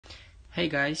Hey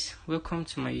guys, welcome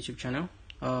to my YouTube channel.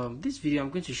 This video I'm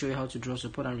going to show you how to draw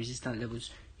support and resistance levels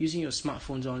using your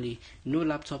smartphones only. No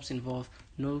laptops involved,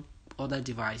 no other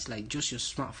device, like just your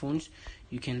smartphones.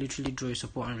 You can literally draw your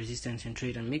support and resistance and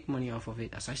trade and make money off of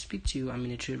it. As I speak to you, I'm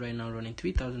in a trade right now running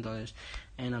 $3,000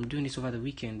 and I'm doing this over the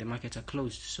weekend. The markets are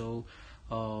closed, so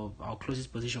I'll close this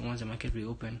position once the market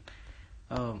reopen.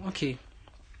 Okay,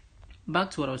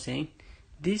 back to what I was saying.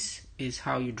 This is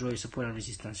how you draw your support and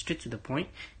resistance, straight to the point.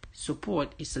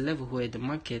 Support is a level where the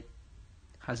market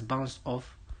has bounced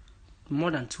off more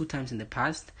than 2 times in the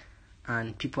past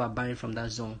and people are buying from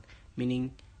that zone,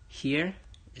 meaning here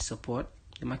is support.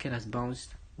 The market has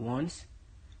bounced once,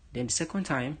 then the second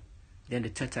time, then the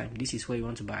third time. This is where you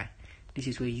want to buy. This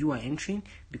is where you are entering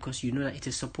because you know that it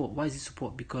is support. Why is it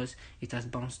support? Because it has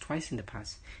bounced twice in the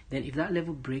past. Then if that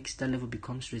level breaks, that level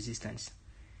becomes resistance.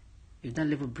 If that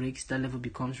level breaks, that level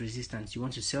becomes resistance. You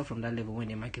want to sell from that level. When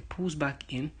the market pulls back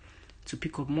in to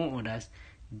pick up more orders,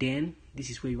 then this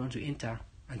is where you want to enter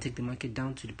and take the market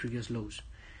down to the previous lows.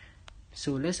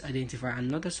 So let's identify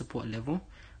another support level.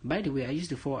 By the way, I use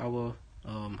the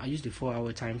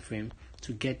 4-hour time frame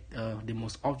to get the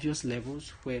most obvious levels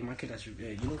where market has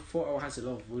 4 hours has a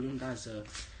lot of volume. That's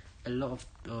a lot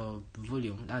of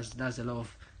volume. That's a lot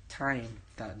of time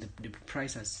that the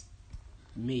price has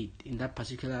made in that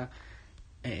particular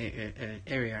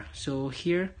area. So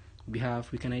here we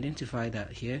can identify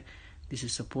that here this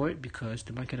is support because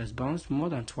the market has bounced more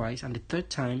than twice, and the third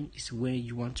time is where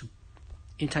you want to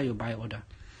enter your buy order.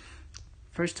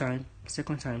 First time,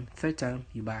 second time, third time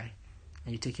you buy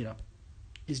and you take it up.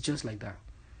 It's just like that.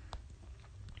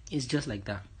 It's just like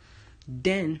that.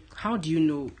 Then how do you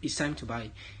know it's time to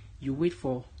buy? You wait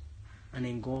for an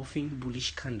engulfing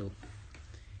bullish candle.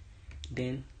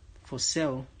 Then for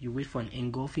sell, you wait for an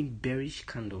engulfing bearish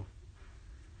candle.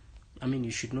 I mean,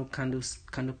 you should know candle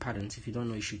patterns. If you don't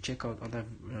know, you should check out other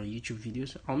YouTube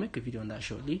videos. I'll make a video on that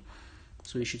shortly.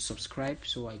 So you should subscribe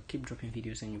so I keep dropping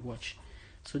videos and you watch.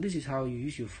 So this is how you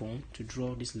use your phone to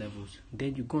draw these levels.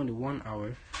 Then you go on the 1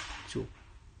 hour to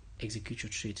execute your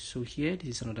trade. So here,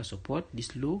 this is another support.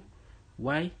 This low.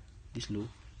 Why this low?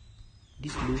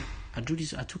 This low. I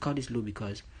took out this low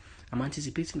because I'm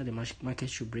anticipating that the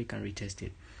market should break and retest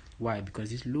it. Why?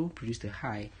 Because this low produced a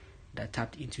high that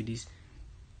tapped into this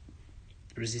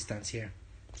resistance here.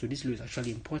 So this low is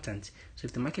actually important. So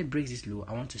if the market breaks this low,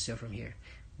 I want to sell from here,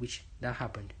 which that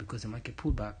happened because the market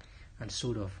pulled back and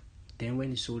sold off. Then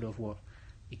when it sold off,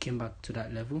 it came back to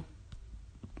that level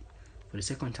for the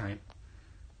second time.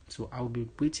 So I'll be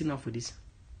waiting now for this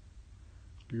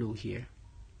low here.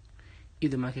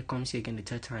 If the market comes here again the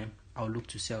third time, I'll look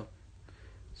to sell.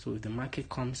 So if the market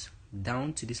comes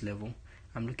down to this level,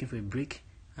 I'm looking for a break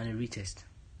and a retest.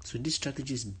 So this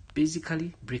strategy is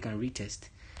basically break and retest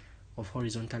of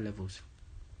horizontal levels.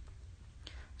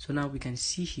 So now we can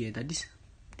see here that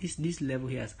this level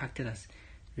here has acted as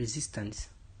resistance.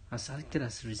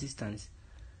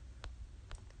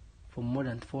 For more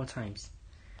than 4 times.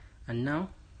 And now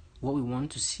what we want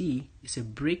to see is a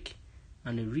break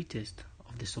and a retest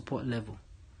of the support level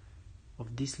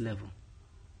of this level.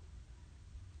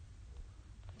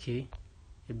 Okay,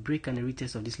 a break and a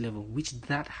retest of this level, which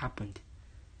that happened.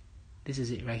 This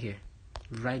is it right here,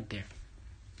 right there.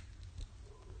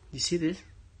 You see this?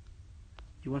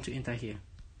 You want to enter here.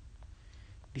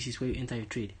 This is where you enter your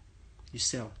trade. You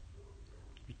sell.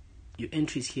 Your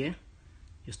entry is here.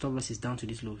 Your stop loss is down to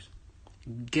these lows.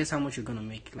 Guess how much you're gonna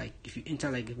make? Like if you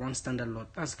enter like one standard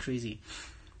lot, that's crazy.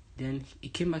 Then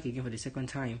it came back again for the second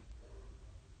time.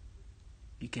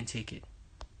 You can take it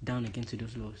down again to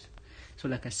those lows. So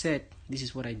like I said, this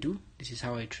is what I do. This is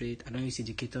how I trade. I don't use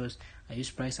indicators. I use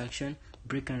price action,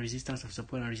 break and resistance of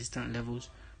support and resistance levels.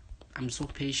 I'm so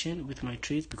patient with my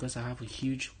trades because I have a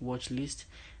huge watch list.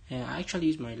 I actually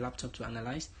use my laptop to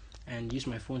analyze and use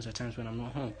my phones at times when I'm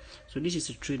not home. So this is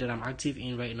a trade that I'm active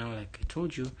in right now. Like I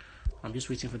told you, I'm just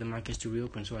waiting for the markets to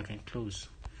reopen so I can close.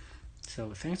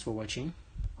 So thanks for watching.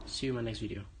 See you in my next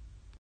video.